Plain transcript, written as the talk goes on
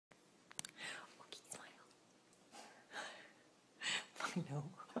No.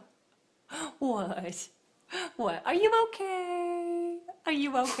 What? What? Are you okay? Are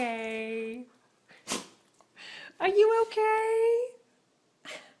you okay? Are you okay?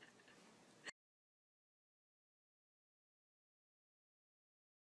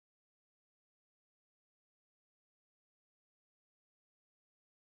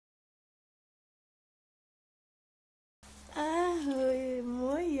 Ahoj,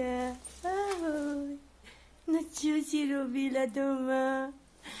 moja, ahoj. No co ci robiła doma?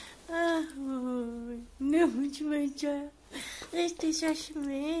 Ahoj, no chodź Macia, ty się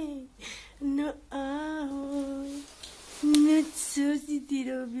śmiej. No ahoj, no co ty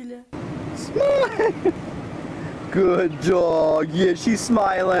robiła? Smile! Good dog. Yeah, she's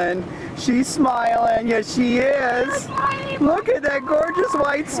smiling. She's smiling. Yes, she is. Look at that gorgeous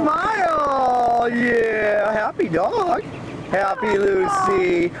white smile. Yeah, happy dog. Happy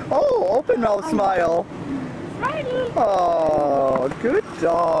Lucy. Oh, open mouth smile. Oh, good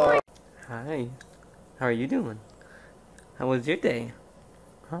dog. Hi. How are you doing? How was your day?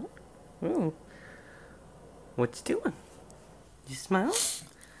 Huh? Ooh. What you doing? You smile?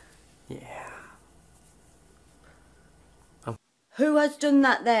 Yeah. Who has done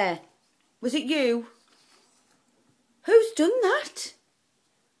that there? Was it you? Who's done that?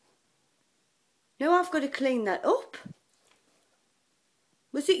 Now I've got to clean that up.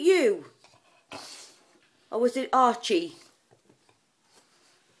 Was it you? Or was it Archie?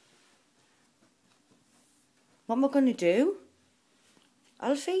 What am I going to do?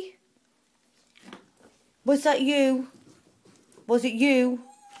 Alfie? Was that you? Was it you?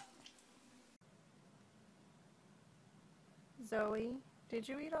 Zoe, did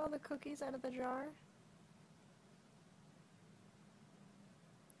you eat all the cookies out of the jar?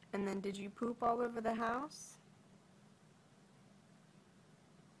 And then did you poop all over the house?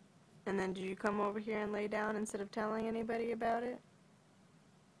 And then did you come over here and lay down instead of telling anybody about it?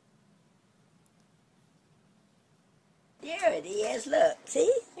 There it is, look,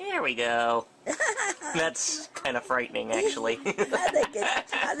 see? There we go. That's kind of frightening, actually.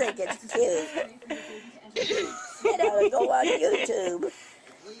 I think it's cute. It ought to go on YouTube.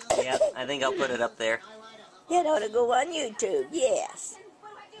 Yeah, I think I'll put it up there. It ought to go on YouTube, yes.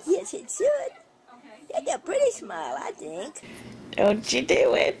 Yes, it should. That's a pretty smile, I think. Don't you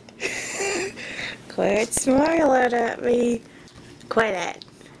do it. Quit smiling at me. Quit it.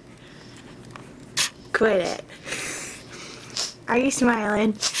 Quit it. Are you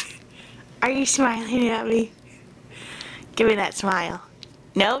smiling? Are you smiling at me? Give me that smile.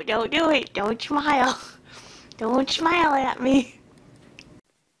 No, don't do it. Don't smile. Don't smile at me.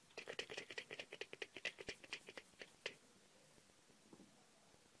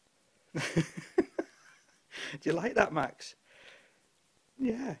 Do you like that, Max?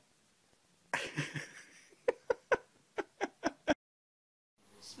 Yeah.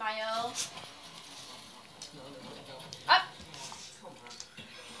 Smile. Up.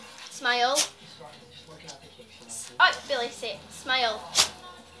 Smile. Oh, Billy, sit. Smile.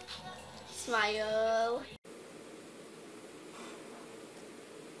 Smile.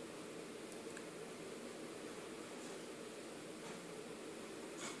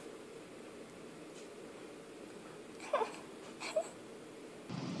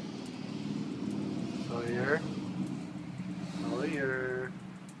 Sawyer. Sawyer.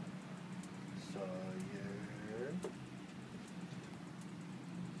 Sawyer.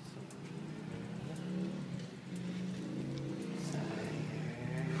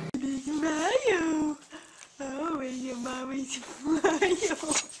 Smile. Oh, where's your mommy smile?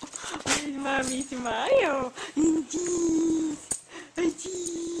 Where's mommy smile?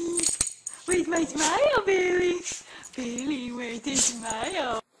 Where's my smile, Billy? Billy, where's the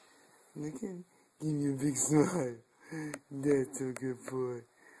smile? Look at him. Give me a big smile. That's a good boy.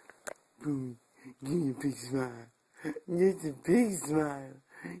 Boom. Give me a big smile. That's a big smile.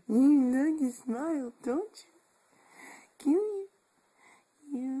 You like to smile, don't you? Give me.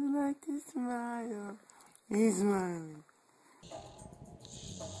 You like to smile. He's smiling.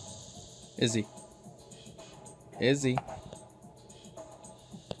 Izzy. Izzy.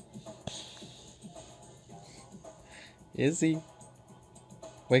 Izzy.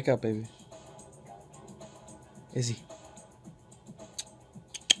 Wake up, baby. Izzy.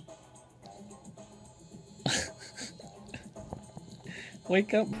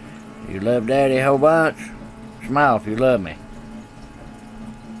 Wake up. You love Daddy a whole bunch? Smile if you love me.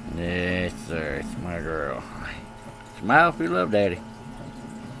 Yes, sir. It's my girl. Smile if you love Daddy.